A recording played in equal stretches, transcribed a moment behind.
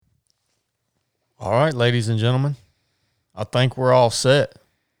All right, ladies and gentlemen, I think we're all set.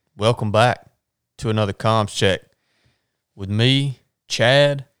 Welcome back to another comms check with me,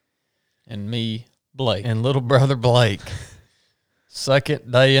 Chad, And me, Blake. and little brother Blake.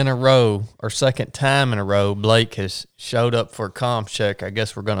 Second day in a row, or second time in a row, Blake has showed up for a comms check. I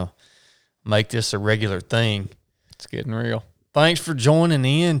guess we're going to make this a regular thing. It's getting real. Thanks for joining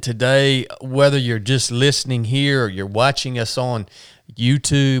in today, whether you're just listening here or you're watching us on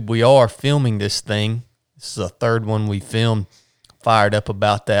YouTube. We are filming this thing. This is the third one we filmed. Fired up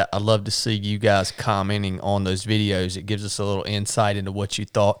about that. I'd love to see you guys commenting on those videos. It gives us a little insight into what you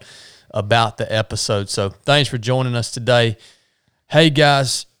thought about the episode. So thanks for joining us today. Hey,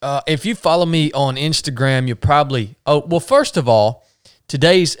 guys, if you follow me on Instagram, you'll probably – first of all,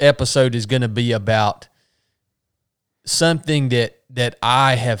 today's episode is going to be about something that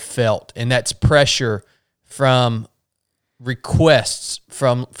I have felt, and that's pressure from requests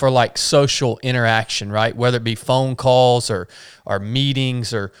for like social interaction, right? Whether it be phone calls or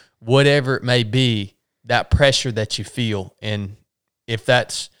meetings or whatever it may be, that pressure that you feel, and if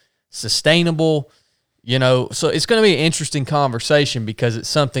that's sustainable, so it's going to be an interesting conversation because it's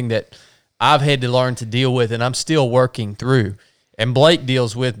something that I've had to learn to deal with and I'm still working through, and Blake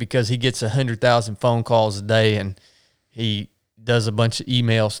deals with because he gets 100,000 phone calls a day and he does a bunch of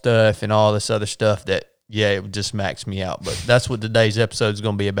email stuff and all this other stuff that, it would just max me out. But that's what today's episode is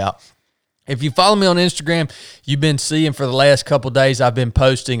going to be about. If you follow me on Instagram, you've been seeing for the last couple of days, I've been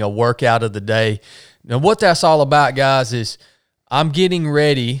posting a workout of the day. Now, what that's all about, guys, is I'm getting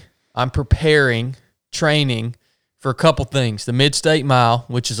ready. I'm preparing, training for a couple things. The Mid-State Mile,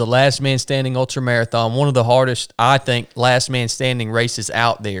 which is a last man standing ultra marathon, one of the hardest, I think, last man standing races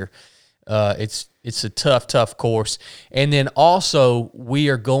out there. It's a tough course. And then also we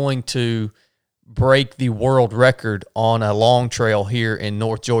are going to break the world record on a long trail here in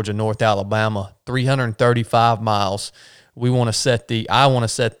North Georgia, North Alabama, 335 miles. I want to set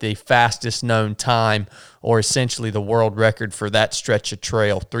the fastest known time, or essentially the world record for that stretch of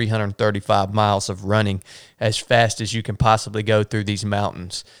trail, 335 miles of running as fast as you can possibly go through these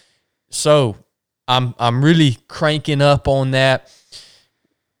mountains. So I'm really cranking up on that.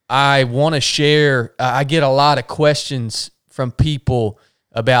 I want to share, I get a lot of questions from people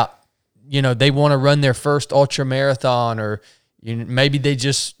about, they want to run their first ultra marathon, or maybe they're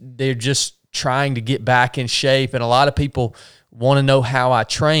just trying to get back in shape. And a lot of people want to know how I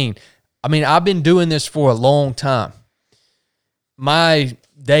train. I mean, I've been doing this for a long time. My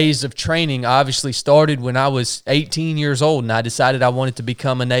days of training obviously started when I was 18 years old and I decided I wanted to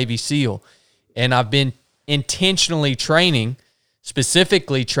become a Navy SEAL. And I've been intentionally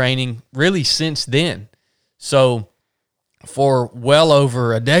specifically training really since then. So for well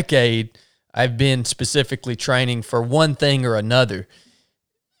over a decade, I've been specifically training for one thing or another.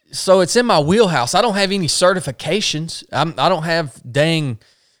 So it's in my wheelhouse. I don't have any certifications. I'm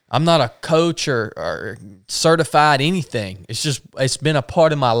not a coach or certified anything. It's been a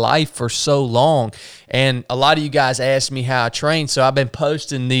part of my life for so long. And a lot of you guys ask me how I train. So I've been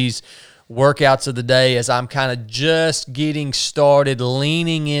posting these workouts of the day as I'm kind of just getting started,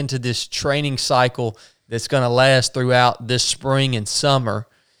 leaning into this training cycle that's going to last throughout this spring and summer.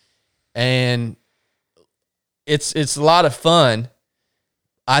 And it's a lot of fun.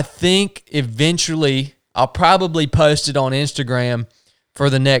 I think eventually I'll probably post it on Instagram for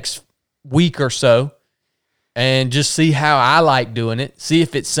the next week or so and just see how I like doing it. See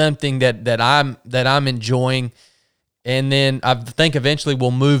if it's something that I'm enjoying. And then I think eventually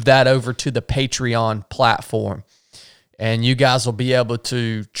we'll move that over to the Patreon platform. And you guys will be able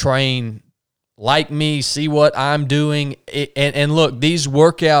to train like me, see what I'm doing. And look, these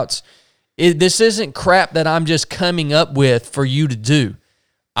workouts, this isn't crap that I'm just coming up with for you to do.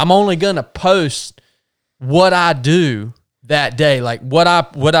 I'm only going to post what I do that day. Like what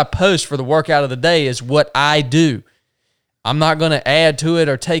I post for the workout of the day is what I do. I'm not going to add to it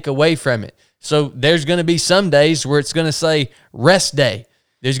or take away from it. So there's going to be some days where it's going to say rest day.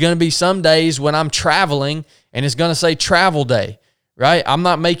 There's going to be some days when I'm traveling and it's going to say travel day, right? I'm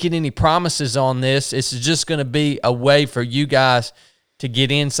not making any promises on this. It's just going to be a way for you guys to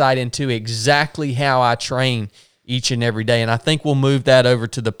get insight into exactly how I train each and every day. And I think we'll move that over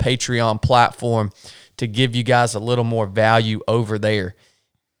to the Patreon platform to give you guys a little more value over there.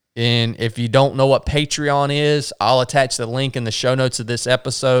 And if you don't know what Patreon is, I'll attach the link in the show notes of this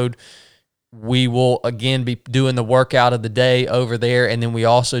episode. We will, again, be doing the workout of the day over there, and then we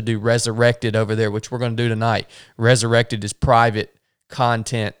also do Resurrected over there, which we're going to do tonight. Resurrected is private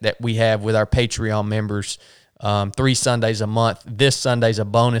content that we have with our Patreon members 3 Sundays a month. This Sunday's a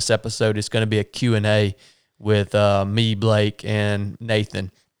bonus episode. It's going to be a Q&A with me, Blake, and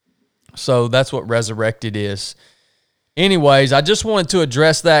Nathan. So that's what Resurrected is. Anyways, I just wanted to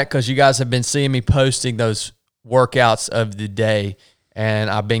address that because you guys have been seeing me posting those workouts of the day, and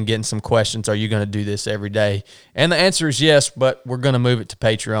I've been getting some questions. Are you going to do this every day? And the answer is yes, but we're going to move it to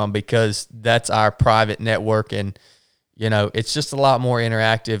Patreon because that's our private network, and it's just a lot more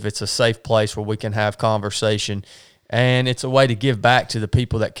interactive. It's a safe place where we can have conversation, and it's a way to give back to the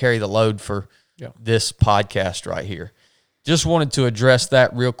people that carry the load for this podcast right here. Just wanted to address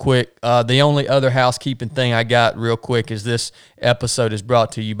that real quick. The only other housekeeping thing I got real quick is this episode is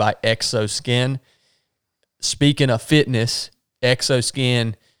brought to you by ExoSkin. Speaking of fitness,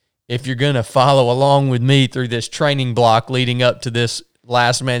 ExoSkin, if you're going to follow along with me through this training block leading up to this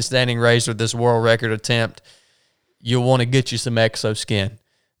last man standing race or this world record attempt, you'll want to get you some ExoSkin.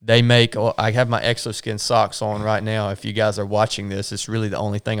 They make, I have my ExoSkin socks on right now. If you guys are watching this, it's really the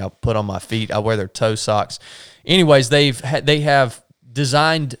only thing I put on my feet. I wear their toe socks. Anyways, they have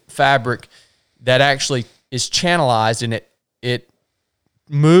designed fabric that actually is channelized, and it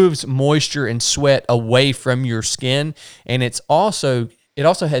moves moisture and sweat away from your skin, and it also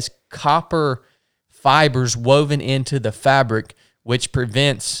has copper fibers woven into the fabric, which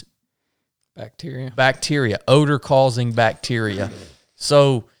prevents bacteria, odor-causing bacteria.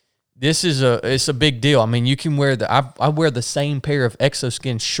 So it's a big deal. I mean, you can wear I wear the same pair of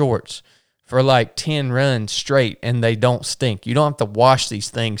ExoSkin shorts for like 10 runs straight, and they don't stink. You don't have to wash these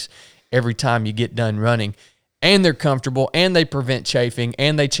things every time you get done running. And they're comfortable, and they prevent chafing,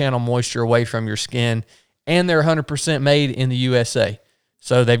 and they channel moisture away from your skin, and they're 100% made in the USA.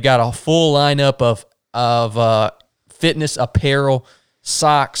 So they've got a full lineup of fitness apparel,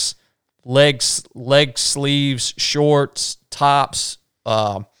 socks, leg sleeves, shorts, tops,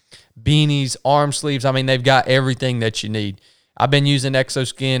 beanies, arm sleeves. I mean, they've got everything that you need. I've been using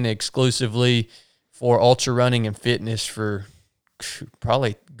ExoSkin exclusively for ultra running and fitness for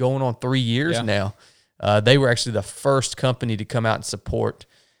probably going on 3 years now. They were actually the first company to come out and support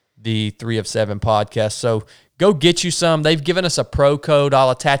the 3 of 7 podcast. So go get you some. They've given us a pro code.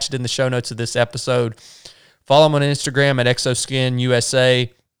 I'll attach it in the show notes of this episode. Follow them on Instagram at ExoSkin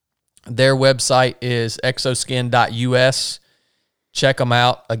USA. Their website is exoskin.us. Check them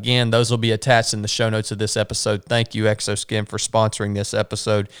out. Again, those will be attached in the show notes of this episode. Thank you, ExoSkin, for sponsoring this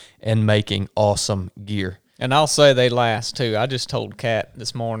episode and making awesome gear. And I'll say they last, too. I just told Kat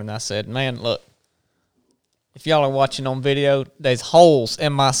this morning, I said, man, look, if y'all are watching on video, there's holes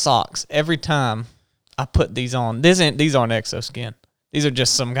in my socks every time I put these on. These aren't ExoSkin. These are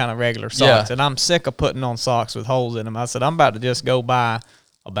just some kind of regular socks. Yeah. And I'm sick of putting on socks with holes in them. I said, I'm about to just go buy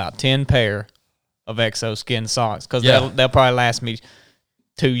about 10 pair of ExoSkin socks because they'll probably last me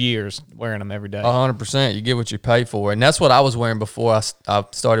 2 years wearing them every day. 100%. You get what you pay for. And that's what I was wearing before I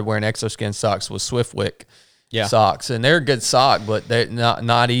started wearing ExoSkin socks was Swiftwick socks. And they're a good sock, but they're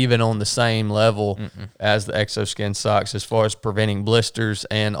not even on the same level as the ExoSkin socks as far as preventing blisters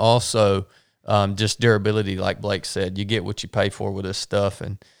and also just durability, like Blake said. You get what you pay for with this stuff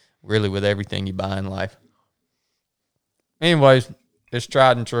and really with everything you buy in life. Anyways, it's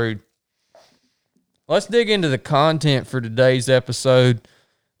tried and true. Let's dig into the content for today's episode.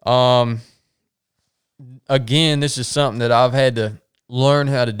 Again, this is something that I've had to learn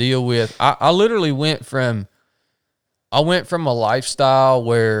how to deal with. I literally went from a lifestyle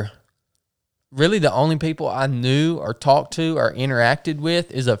where really the only people I knew or talked to or interacted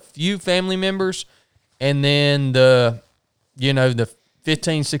with is a few family members and then the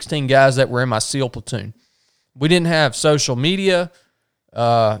 15, 16 guys that were in my SEAL platoon. We didn't have social media.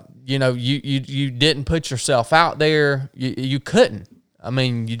 You didn't put yourself out there. You couldn't. I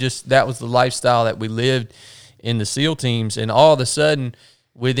mean, that was the lifestyle that we lived in the SEAL teams. And all of a sudden,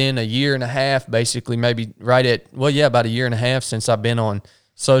 within a year and a half, basically maybe about a year and a half since I've been on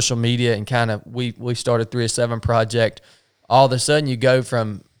social media and kind of, we started 3 of 7 project. All of a sudden you go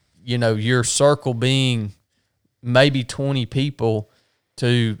from, your circle being maybe 20 people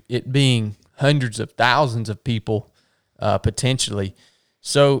to it being hundreds of thousands of people, potentially.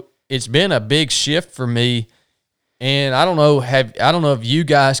 So it's been a big shift for me, and I don't know if you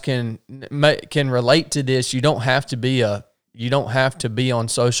guys can relate to this. You don't have to be on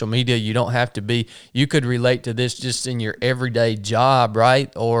social media. You could relate to this just in your everyday job,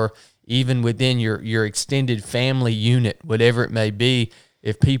 right? Or even within your extended family unit, whatever it may be.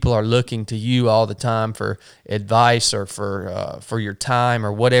 If people are looking to you all the time for advice or for your time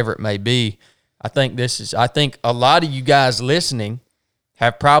or whatever it may be, I think a lot of you guys listening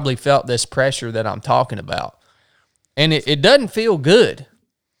have probably felt this pressure that I'm talking about. And it doesn't feel good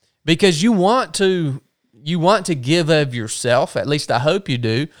because you want to give of yourself, at least I hope you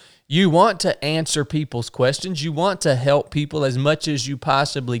do. You want to answer people's questions. You want to help people as much as you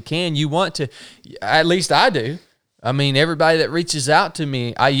possibly can. You want to, at least I do. I mean, everybody that reaches out to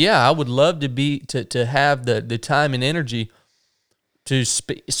me, I would love to have the time and energy to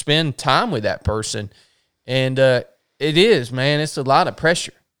spend time with that person. And it is, man, it's a lot of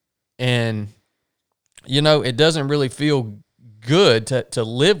pressure. And, it doesn't really feel good to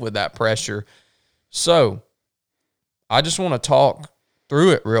live with that pressure. So I just want to talk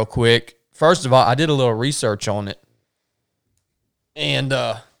through it real quick. First of all, I did a little research on it. And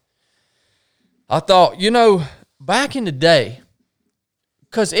I thought, back in the day,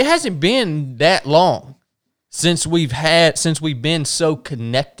 because it hasn't been that long since we've been so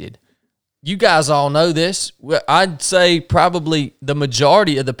connected. You guys all know this. I'd say probably the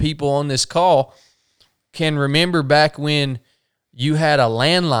majority of the people on this call can remember back when you had a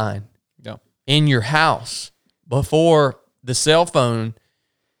landline in your house before the cell phone.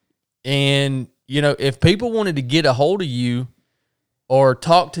 And, if people wanted to get a hold of you or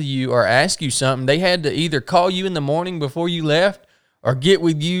talk to you or ask you something, they had to either call you in the morning before you left or get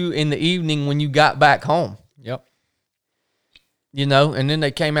with you in the evening when you got back home. Yep. And then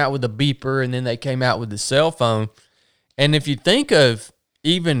they came out with the beeper, and then they came out with the cell phone. And if you think of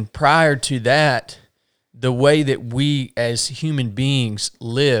even prior to that, the way that we as human beings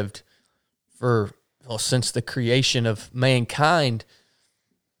lived since the creation of mankind,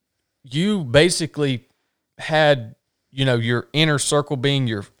 you basically had, your inner circle being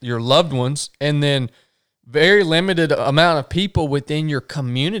your loved ones, and then very limited amount of people within your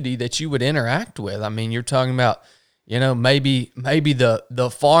community that you would interact with. I mean, you're talking about, maybe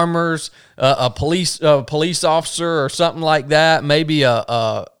the farmers, a police officer or something like that, maybe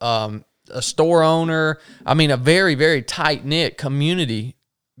a store owner. I mean, a very, very tight-knit community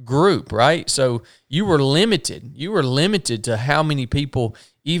group, right? So you were limited. You were limited to how many people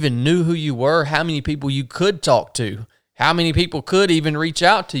even knew who you were, how many people you could talk to, how many people could even reach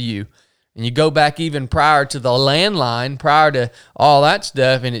out to you. And you go back even prior to the landline, prior to all that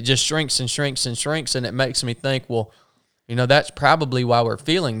stuff, and it just shrinks and shrinks and shrinks. And it makes me think, well, that's probably why we're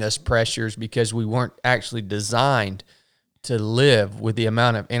feeling this pressure, is because we weren't actually designed to live with the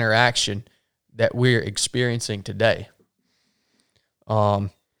amount of interaction that we're experiencing today. Now,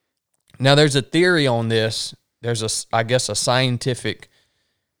 there's a theory on this. There's I guess a scientific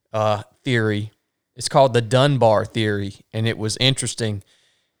theory. It's called the Dunbar theory, and it was interesting.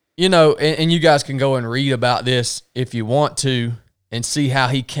 And you guys can go and read about this if you want to and see how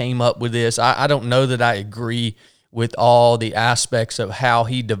he came up with this. I don't know that I agree with all the aspects of how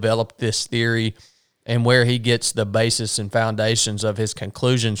he developed this theory and where he gets the basis and foundations of his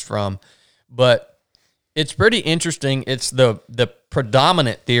conclusions from. But it's pretty interesting. It's the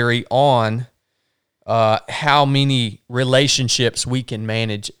predominant theory on how many relationships we can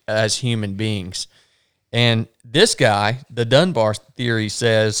manage as human beings. And this guy, the Dunbar theory,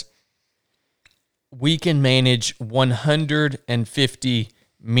 says we can manage 150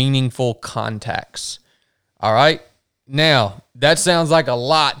 meaningful contacts. All right? Now, that sounds like a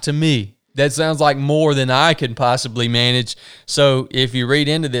lot to me. That sounds like more than I can possibly manage. So if you read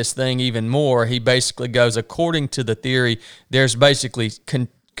into this thing even more, he basically goes, according to the theory, there's basically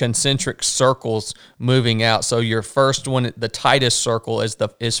concentric circles moving out. So your first one, the tightest circle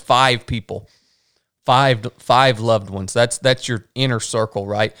is 5 people. Five loved ones. That's your inner circle,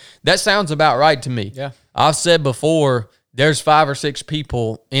 right? That sounds about right to me. Yeah. I've said before, there's 5 or 6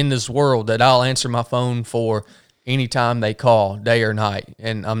 people in this world that I'll answer my phone for anytime they call, day or night,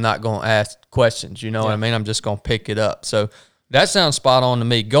 and I'm not going to ask questions. You know what I mean? I'm just going to pick it up. So that sounds spot on to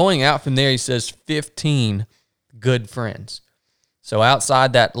me. Going out from there, he says 15 good friends. So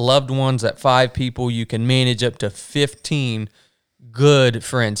outside that loved ones, that 5 people, you can manage up to 15 good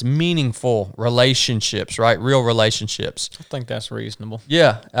friends, meaningful relationships, right? Real relationships. I think that's reasonable.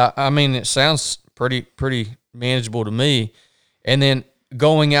 Yeah. I mean, it sounds pretty manageable to me. And then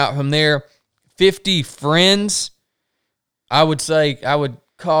going out from there, 50 friends, I would say I would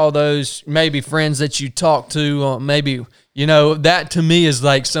call those maybe friends that you talk to, maybe, that to me is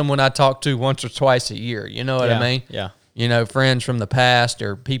like someone I talk to once or twice a year. You know what I mean? Yeah. Friends from the past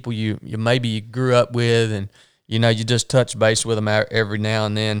or people you maybe you grew up with, and, you just touch base with them every now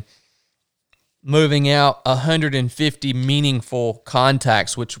and then. Moving out, 150 meaningful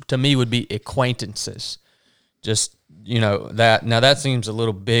contacts, which to me would be acquaintances. Just, that. Now, that seems a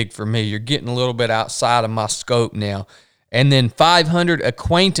little big for me. You're getting a little bit outside of my scope now. And then 500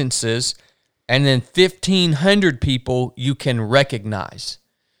 acquaintances, and then 1,500 people you can recognize.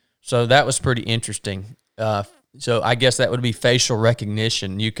 So that was pretty interesting. So I guess that would be facial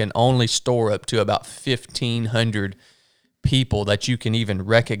recognition. You can only store up to about 1,500 people that you can even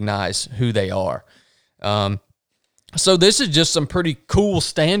recognize who they are. So this is just some pretty cool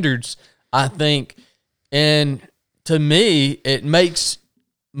standards, I think. And to me, it makes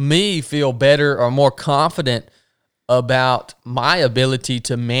me feel better or more confident about my ability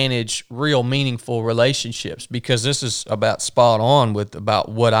to manage real meaningful relationships, because this is about spot on with about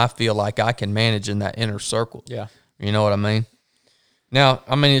what I feel like I can manage in that inner circle. Yeah. You know what I mean? Now,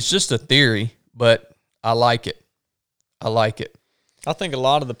 I mean, it's just a theory, but I like it. I like it. I think a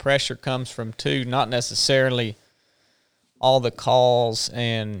lot of the pressure comes from, too, not necessarily all the calls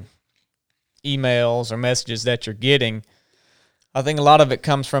and emails or messages that you're getting. I think a lot of it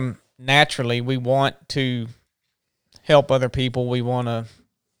comes from naturally we want to help other people. We want to,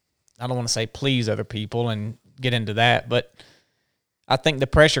 I don't want to say please other people and get into that, but I think the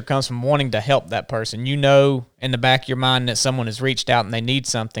pressure comes from wanting to help that person. You know in the back of your mind that someone has reached out and they need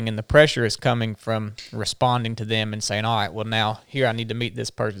something, and the pressure is coming from responding to them and saying, all right, well, now here I need to meet this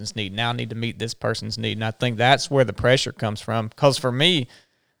person's need. Now I need to meet this person's need. And I think that's where the pressure comes from. Because for me,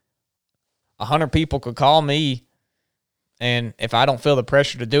 100 people could call me, and if I don't feel the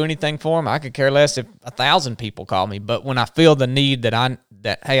pressure to do anything for them, I could care less if 1,000 people call me. But when I feel the need that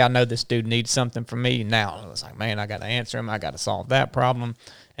hey, I know this dude needs something from me, now it's like, man, I got to answer him. I got to solve that problem.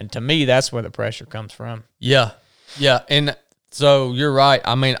 And to me, that's where the pressure comes from. Yeah. Yeah. And so you're right.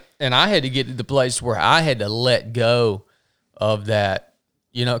 I mean, and I had to get to the place where I had to let go of that,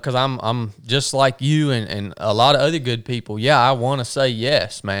 you know, because I'm just like you and a lot of other good people. Yeah, I want to say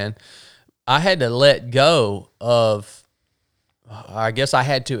yes, man. I had to let go of, I guess I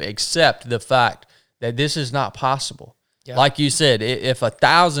had to accept the fact that this is not possible. Yeah. Like you said, if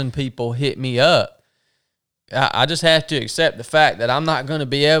 1,000 people hit me up, I just have to accept the fact that I'm not going to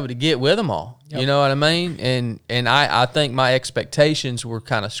be able to get with them all. Yep. You know what I mean? And I think my expectations were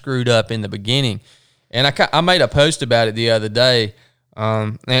kind of screwed up in the beginning. And I made a post about it the other day,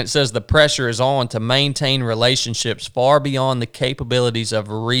 and it says the pressure is on to maintain relationships far beyond the capabilities of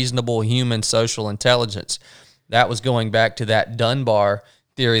reasonable human social intelligence. That was going back to that Dunbar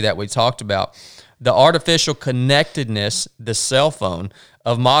theory that we talked about. The artificial connectedness, the cell phone,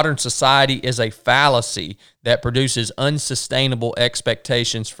 of modern society is a fallacy that produces unsustainable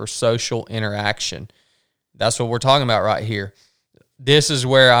expectations for social interaction. That's what we're talking about right here. This is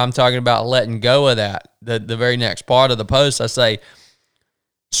where I'm talking about letting go of that. The very next part of the post, I say,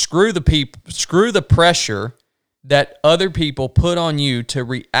 screw the pressure that other people put on you to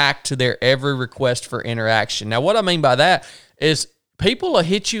react to their every request for interaction. Now, what I mean by that is people will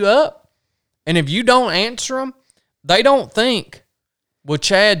hit you up, and if you don't answer them, they don't think, well,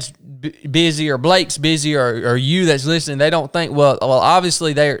 Chad's busy or Blake's busy or you that's listening. They don't think, well,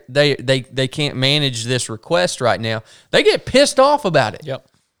 obviously they can't manage this request right now. They get pissed off about it. Yep.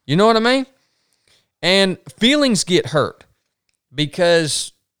 You know what I mean? And feelings get hurt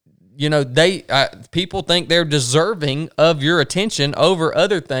because, you know, people think they're deserving of your attention over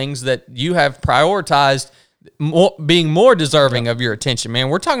other things that you have prioritized being more deserving of your attention, man.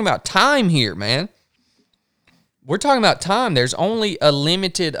 We're talking about time here, man. We're talking about time. There's only a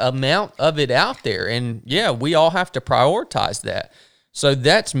limited amount of it out there. And yeah, we all have to prioritize that. So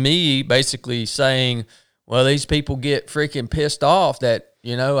that's me basically saying, well, these people get freaking pissed off that,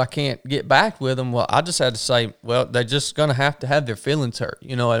 you know, I can't get back with them. Well, I just had to say, well, they're just going to have their feelings hurt.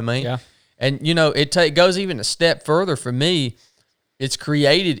 You know what I mean? Yeah. And, you know, it goes even a step further for me. It's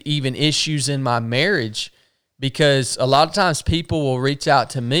created even issues in my marriage, because a lot of times people will reach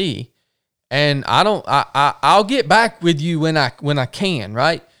out to me, and I'll get back with you when I can,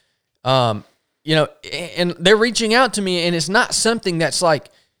 right? You know, and they're reaching out to me, and it's not something that's like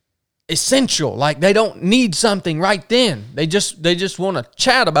essential. Like they don't need something right then. They just want to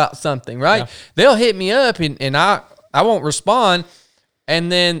chat about something, right? Yeah. They'll hit me up, and I won't respond,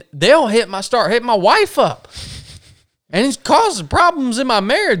 and then they'll start hitting my wife up. And it's causing problems in my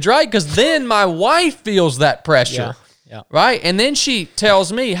marriage, right? Because then my wife feels that pressure, right? And then she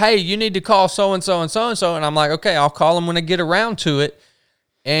tells me, hey, you need to call so-and-so and so-and-so. And I'm like, okay, I'll call them when I get around to it.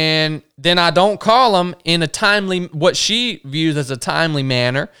 And then I don't call them in what she views as a timely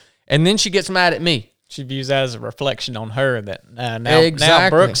manner. And then she gets mad at me. She views that as a reflection on her that now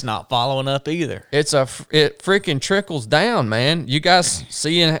Brooke's not following up either. It freaking trickles down, man. You guys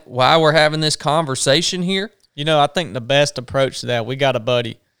seeing why we're having this conversation here? You know, I think the best approach to that, we got a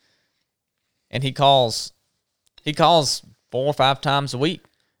buddy, and he calls 4 or 5 times a week,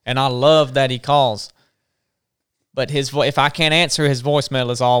 and I love that he calls. But if I can't answer, his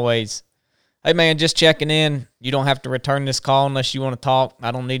voicemail is always, hey, man, just checking in. You don't have to return this call unless you want to talk.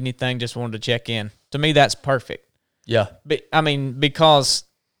 I don't need anything, just wanted to check in. To me, that's perfect. Yeah. But, I mean, because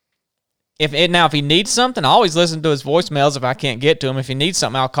If he needs something, I always listen to his voicemails if I can't get to him. If he needs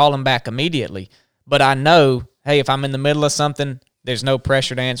something, I'll call him back immediately. But I know, hey, if I'm in the middle of something, there's no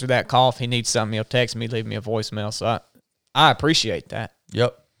pressure to answer that call. If he needs something, he'll text me, leave me a voicemail. So I appreciate that.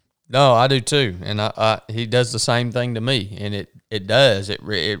 Yep. No, I do too, and he does the same thing to me, and it does. It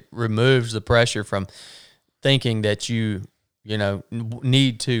removes the pressure from thinking that you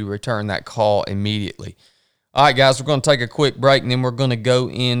need to return that call immediately. All right, guys, we're going to take a quick break, and then we're going to go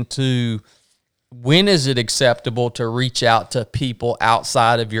into when is it acceptable to reach out to people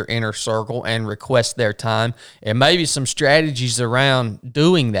outside of your inner circle and request their time, and maybe some strategies around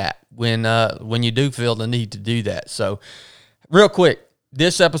doing that when you do feel the need to do that. So, real quick.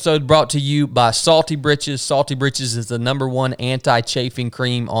 This episode brought to you by Salty Britches. Salty Britches is the #1 anti-chafing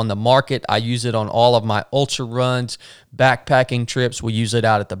cream on the market. I use it on all of my ultra runs, backpacking trips. We use it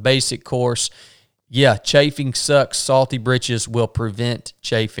out at the basic course. Yeah, chafing sucks. Salty Britches will prevent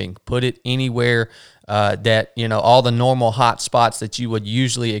chafing. Put it anywhere that, all the normal hot spots that you would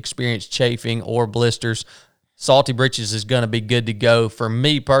usually experience chafing or blisters. Salty Britches is going to be good to go. For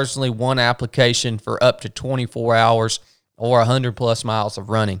me personally, one application for up to 24 hours. Or 100+ miles of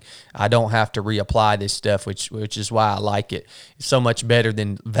running. I don't have to reapply this stuff, which is why I like it. It's so much better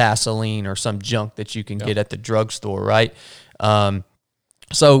than Vaseline or some junk that you can get at the drugstore, right?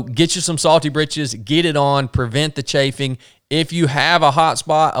 So get you some Salty Britches, get it on, prevent the chafing. If you have a hot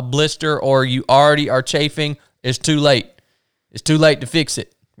spot, a blister, or you already are chafing, it's too late. It's too late to fix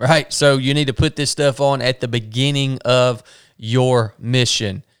it, right? So you need to put this stuff on at the beginning of your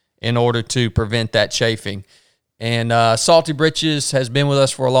mission in order to prevent that chafing. And Salty Britches has been with us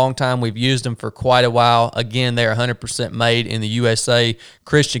for a long time. We've used them for quite a while. Again, they're 100% made in the USA,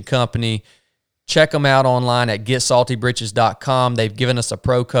 Christian company. Check them out online at getsaltybritches.com. They've given us a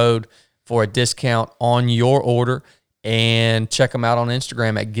pro code for a discount on your order. And check them out on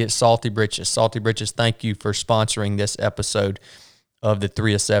Instagram at getsaltybritches. Salty Britches, thank you for sponsoring this episode of the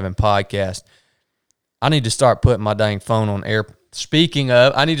 3 of 7 podcast. I need to start putting my dang phone on air. Speaking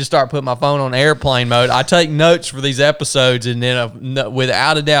of, I need to start putting my phone on airplane mode. I take notes for these episodes, and then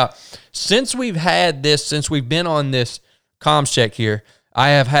without a doubt, since we've been on this comms check here, I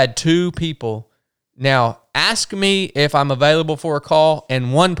have had 2 people now ask me if I'm available for a call,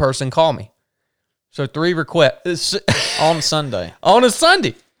 and 1 person call me. So 3 requests. On Sunday. On a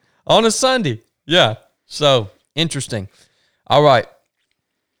Sunday. Yeah. So, interesting. All right.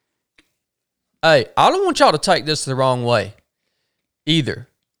 Hey, I don't want y'all to take this the wrong way either.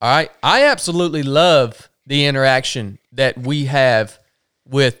 All right. I absolutely love the interaction that we have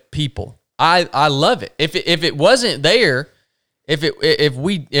with people. I love it. If it wasn't there,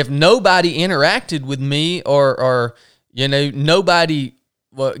 if nobody interacted with me or nobody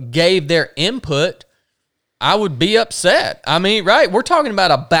gave their input, I would be upset. I mean, right? We're talking about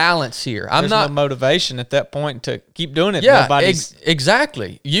a balance here. There's no motivation at that point to keep doing it. Yeah,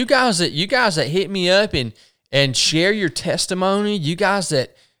 exactly. You guys that hit me up and share your testimony, you guys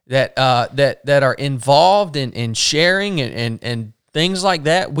that are involved in sharing and things like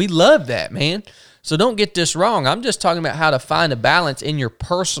that, we love that, man. So don't get this wrong. I'm just talking about how to find a balance in your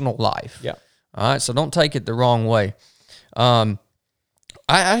personal life. Yeah. All right. So don't take it the wrong way.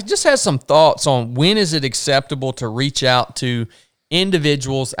 I just had some thoughts on when is it acceptable to reach out to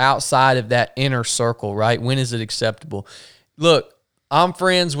individuals outside of that inner circle, right? When is it acceptable? Look, I'm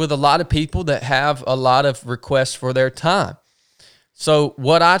friends with a lot of people that have a lot of requests for their time. So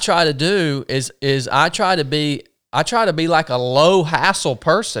what I try to do is I try to be like a low hassle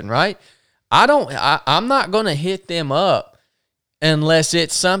person, right? I'm not going to hit them up unless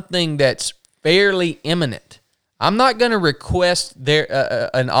it's something that's fairly imminent. I'm not going to request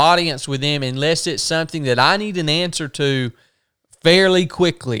an audience with them unless it's something that I need an answer to fairly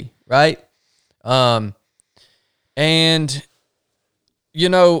quickly, right? And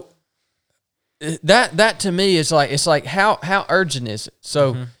that to me is like, it's like how urgent is it?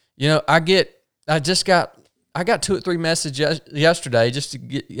 So I got 2 or 3 messages yesterday just to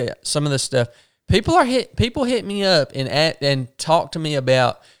get some of this stuff. People hit me up and talk to me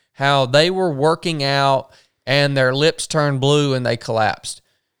about how they were working out and their lips turned blue and they collapsed.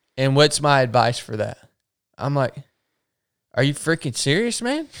 And what's my advice for that? I'm like, are you freaking serious,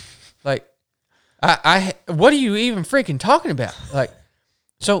 man? Like, what are you even freaking talking about? Like,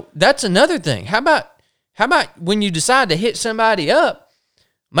 so that's another thing. How about when you decide to hit somebody up,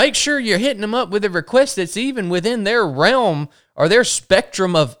 make sure you're hitting them up with a request that's even within their realm or their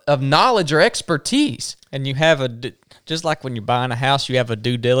spectrum of knowledge or expertise. And you have just like when you're buying a house, you have a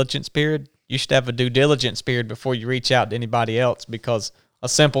due diligence period. You should have a due diligence period before you reach out to anybody else, because a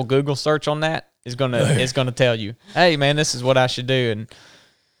simple Google search on that is gonna tell you, hey man, this is what I should do. And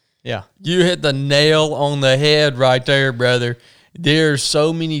Yeah. You hit the nail on the head right there, brother. There's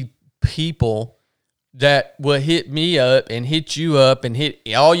so many people that will hit me up and hit you up and hit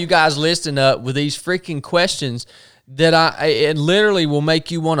all you guys listening up with these freaking questions that it literally will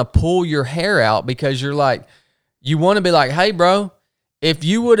make you want to pull your hair out, because you're like, you want to be like, hey, bro, if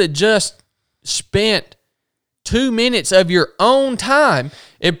you would have just spent 2 minutes of your own time,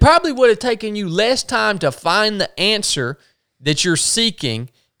 it probably would have taken you less time to find the answer that you're seeking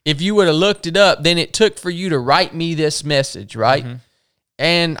if you would have looked it up than it took for you to write me this message, right? Mm-hmm.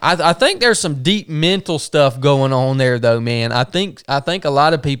 And I think there's some deep mental stuff going on there, though, man. I think a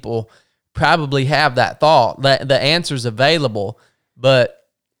lot of people probably have that thought that the answer's available, but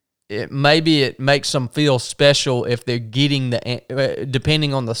maybe it makes them feel special if they're getting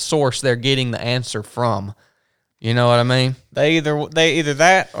depending on the source they're getting the answer from. You know what I mean? They either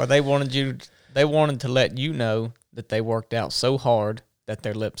that, or they wanted to let you know that they worked out so hard that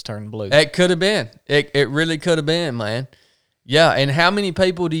their lips turned blue. It could have been. It really could have been, man. Yeah, and how many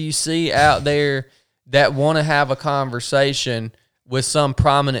people do you see out there that want to have a conversation with some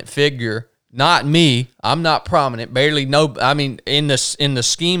prominent figure? Not me. I'm not prominent. Barely no. I mean, in the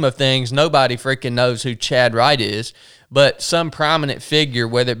scheme of things, nobody freaking knows who Chad Wright is. But some prominent figure,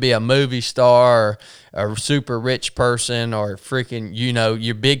 whether it be a movie star or a super rich person or freaking,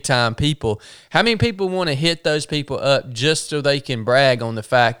 your big time people. How many people want to hit those people up just so they can brag on the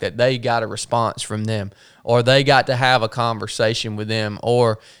fact that they got a response from them, or they got to have a conversation with them,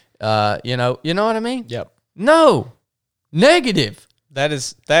 or you know what I mean? Yep. No. Negative. That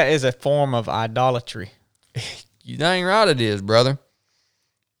is a form of idolatry. You dang right it is, brother.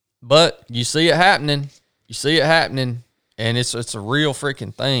 But you see it happening. And it's a real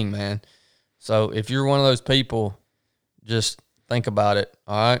freaking thing, man. So if you're one of those people, just think about it,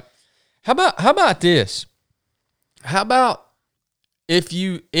 all right? How about this? How about if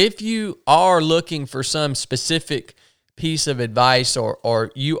you are looking for some specific piece of advice,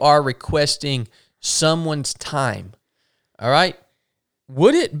 or you are requesting someone's time, all right?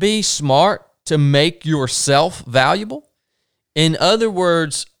 Would it be smart to make yourself valuable? In other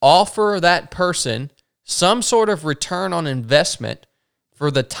words, offer that person some sort of return on investment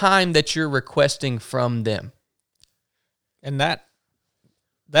for the time that you're requesting from them. And that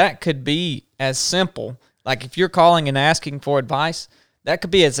could be as simple, like if you're calling and asking for advice, that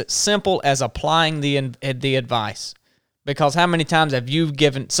could be as simple as applying the advice. Because how many times have you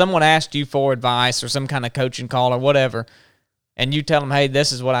someone asked you for advice or some kind of coaching call or whatever, and you tell them, hey,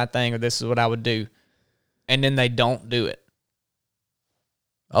 this is what I think, or this is what I would do, and then they don't do it?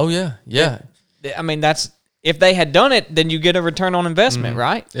 Oh, yeah. Yeah. I mean, if they had done it, then you get a return on investment,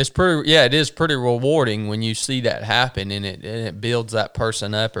 right? It is pretty rewarding when you see that happen, and it builds that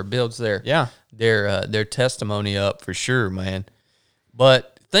person up, or builds their testimony up, for sure, man.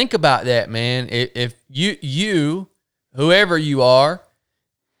 But think about that, man. If you whoever you are,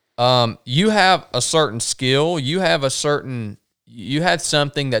 you have a certain skill, you have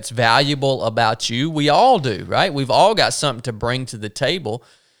something that's valuable about you. We all do, right? We've all got something to bring to the table.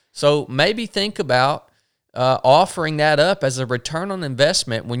 So maybe think about offering that up as a return on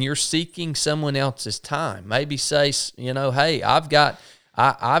investment when you're seeking someone else's time. Maybe say, hey, I've got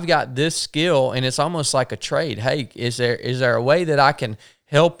this skill, and it's almost like a trade. Hey, is there a way that I can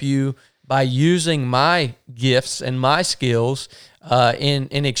help you by using my gifts and my skills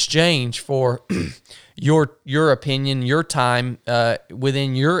in exchange for your opinion, your time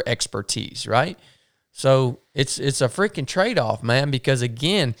within your expertise, right? So it's a freaking trade-off, man, because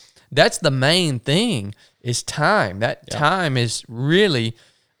again, that's the main thing is time. Time is really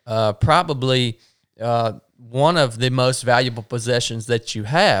probably one of the most valuable possessions that you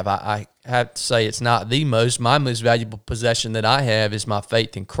have. I have to say it's not the most. My most valuable possession that I have is my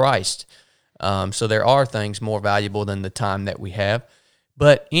faith in Christ. So there are things more valuable than the time that we have.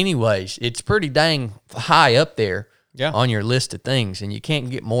 But anyways, it's pretty dang high up there on your list of things, and you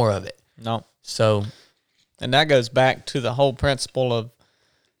can't get more of it. No. So, and that goes back to the whole principle of,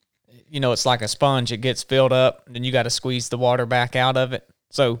 it's like a sponge. It gets filled up, then you got to squeeze the water back out of it.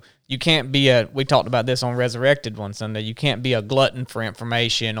 So you can't be we talked about this on Resurrected one Sunday, you can't be a glutton for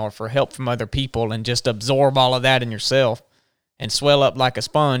information or for help from other people and just absorb all of that in yourself and swell up like a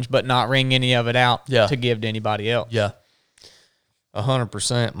sponge, but not wring any of it out to give to anybody else. Yeah.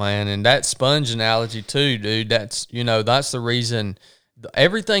 100%, man. And that sponge analogy too, dude, that's the reason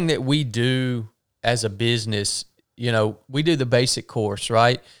everything that we do as a business, we do the basic course,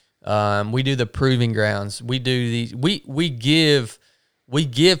 right? We do the proving grounds. We do these, we give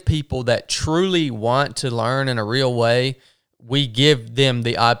people that truly want to learn in a real way, we give them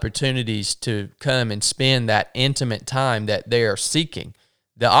the opportunities to come and spend that intimate time that they are seeking,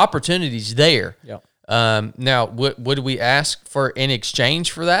 The opportunity's there. Yep. Now, would we ask for in exchange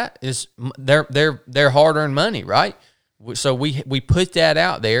for that? Is their hard-earned money, right? So we put that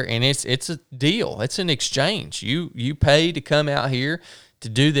out there, and it's a deal. It's an exchange. You pay to come out here to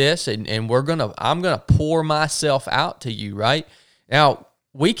do this, and I'm gonna pour myself out to you, right? Now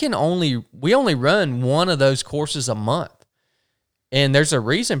we only run one of those courses a month. And there's a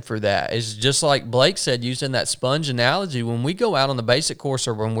reason for that. It's just like Blake said, using that sponge analogy, when we go out on the basic course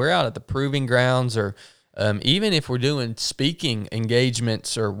or when we're out at the proving grounds or even if we're doing speaking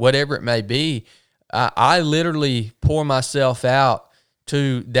engagements or whatever it may be, I literally pour myself out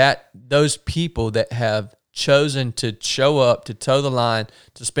to those people that have chosen to show up, to toe the line,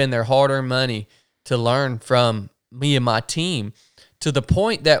 to spend their hard-earned money to learn from me and my team, to the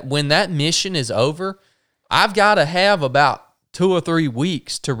point that when that mission is over, I've got to have about 2 or 3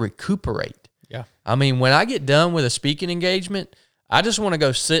 weeks to recuperate. Yeah. I mean, when I get done with a speaking engagement, I just want to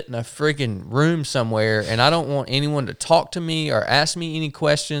go sit in a freaking room somewhere, and I don't want anyone to talk to me or ask me any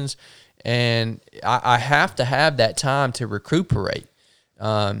questions. And I have to have that time to recuperate.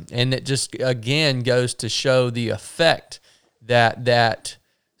 And it just, again, goes to show the effect that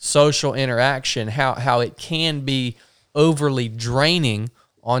social interaction, how it can be overly draining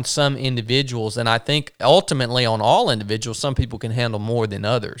on some individuals, and I think ultimately on all individuals, some people can handle more than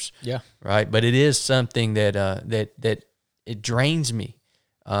others. Yeah. Right. But it is something that it drains me.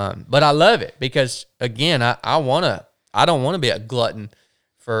 But I love it because, again, I don't want to be a glutton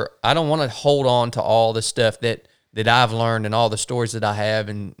I don't want to hold on to all the stuff that I've learned and all the stories that I have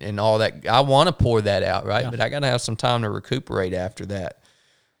and all that. I want to pour that out, right? Yeah. But I got to have some time to recuperate after that.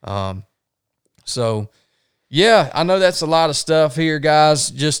 So yeah, I know that's a lot of stuff here,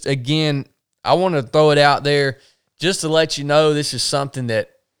 guys. Just, again, I want to throw it out there just to let you know this is something that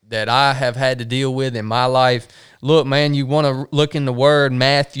I have had to deal with in my life. Look, man, you want to look in the Word.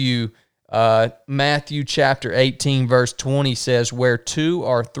 Matthew chapter 18, verse 20 says, where 2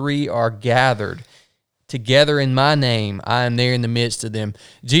 or 3 are gathered together in my name, I am there in the midst of them.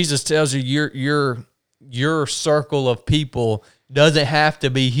 Jesus tells you your circle of people doesn't have to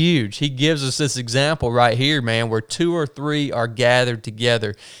be huge. He gives us this example right here, man, where 2 or 3 are gathered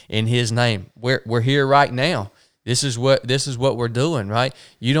together in his name. We're here right now. This is what we're doing, right?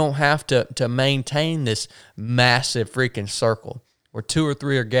 You don't have to maintain this massive freaking circle. Where 2 or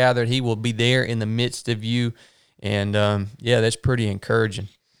 3 are gathered, he will be there in the midst of you. And yeah, that's pretty encouraging.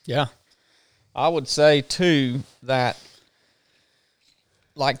 Yeah. I would say too that,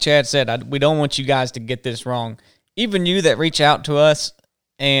 like Chad said, we don't want you guys to get this wrong. Even you that reach out to us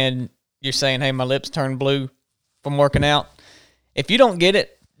and you're saying, hey, my lips turned blue from working out. If you don't get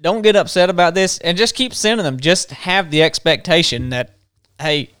it, don't get upset about this and just keep sending them. Just have the expectation that,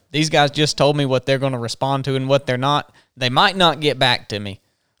 hey, these guys just told me what they're going to respond to and what they're not. They might not get back to me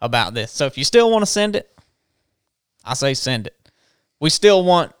about this. So if you still want to send it, I say send it. We still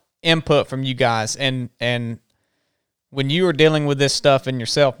want input from you guys. And when you are dealing with this stuff in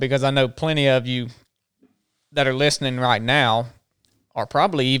yourself, because I know plenty of you that are listening right now are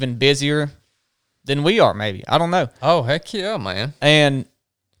probably even busier than we are, maybe. I don't know. Oh, heck yeah, man. And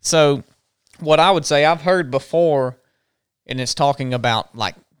so what I would say, I've heard before, and it's talking about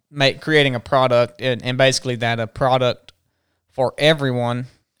like creating a product, and basically that a product for everyone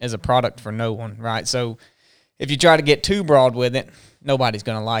is a product for no one, right? So if you try to get too broad with it, nobody's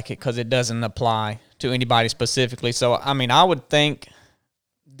going to like it because it doesn't apply to anybody specifically. So, I mean, I would think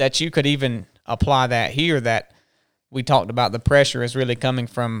that you could even apply that here, that we talked about the pressure is really coming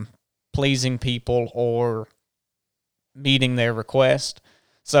from pleasing people or meeting their request.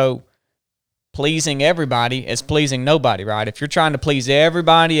 So pleasing everybody is pleasing nobody, right? If you're trying to please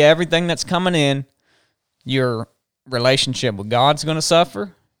everybody, everything that's coming in, your relationship with God's going to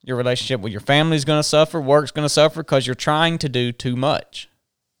suffer. Your relationship with your family is going to suffer. Work's going to suffer because you're trying to do too much.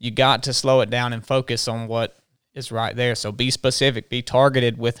 You got to slow it down and focus on what is right there. So be specific, be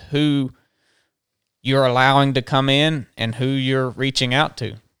targeted with who you're allowing to come in and who you're reaching out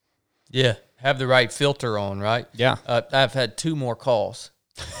to. Yeah, have the right filter on, right? Yeah. I've had 2 more calls,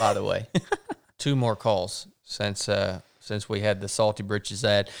 by the way. 2 more calls since we had the Salty Britches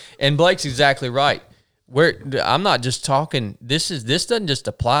ad. And Blake's exactly right. I'm not just talking. This doesn't just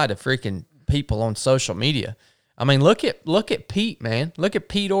apply to freaking people on social media. I mean, look at Pete, man. Look at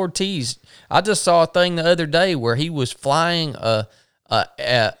Pete Ortiz. I just saw a thing the other day where he was flying a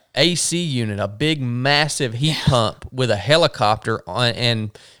AC unit, a big, massive heat pump with a helicopter on,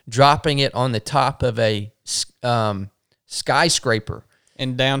 and dropping it on the top of a skyscraper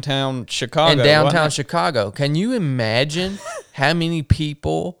in downtown Chicago. Chicago. Can you imagine how many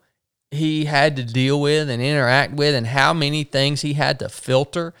people he had to deal with and interact with, and how many things he had to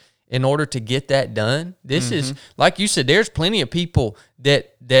filter in order to get that done. This is, like you said, there's plenty of people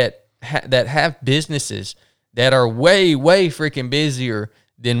that have businesses that are way freaking busier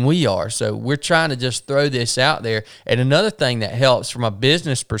than we are. So we're trying to just throw this out there. And another thing that helps from a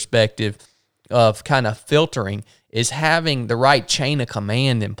business perspective of kind of filtering is having the right chain of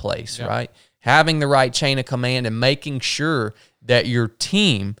command in place, right? Having the right chain of command and making sure that your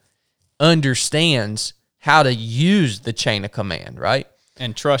team understands how to use the chain of command, right?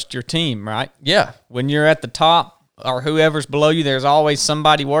 And trust your team, right? Yeah. When you're at the top or whoever's below you, there's always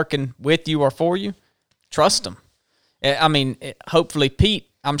somebody working with you or for you. Trust them. I mean, hopefully Pete,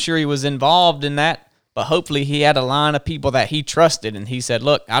 I'm sure he was involved in that, but hopefully he had a line of people that he trusted, and he said,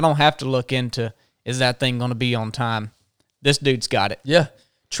 look, I don't have to look into, is that thing going to be on time? This dude's got it. Yeah.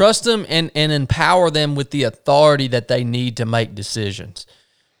 Trust them and empower them with the authority that they need to make decisions.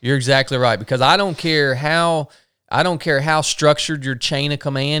 You're exactly right, because I don't care how structured your chain of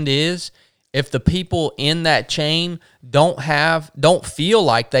command is. If the people in that chain don't feel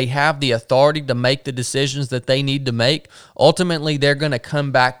like they have the authority to make the decisions that they need to make, ultimately they're going to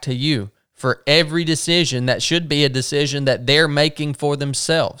come back to you for every decision that should be a decision that they're making for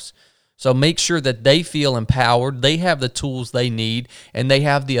themselves. So make sure that they feel empowered, they have the tools they need, and they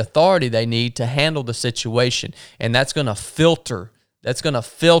have the authority they need to handle the situation. And that's going to filter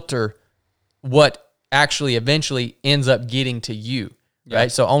what actually eventually ends up getting to you.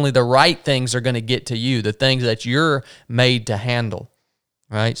 Right? So only the right things are going to get to you, the things that you're made to handle,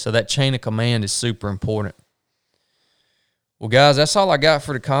 right? So that chain of command is super important. Well, guys, that's all I got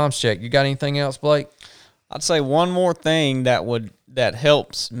for the comms check. You got anything else, Blake? I'd say one more thing that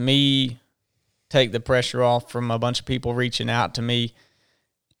helps me take the pressure off from a bunch of people reaching out to me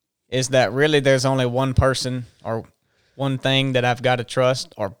is that really there's only one person or one thing that I've got to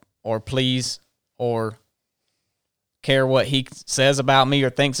trust or please or care what he says about me or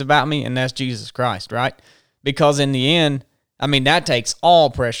thinks about me, and that's Jesus Christ, right? Because in the end, I mean, that takes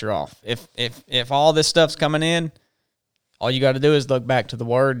all pressure off. If all this stuff's coming in, all you got to do is look back to the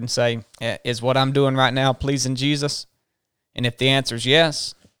Word and say, is what I'm doing right now pleasing Jesus? And if the answer is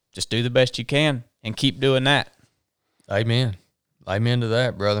yes, just do the best you can and keep doing that. Amen. Amen to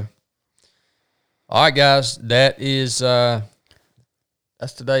that, brother. All right, guys, that's today's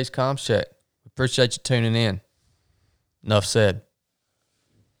comms check. Appreciate you tuning in. Enough said.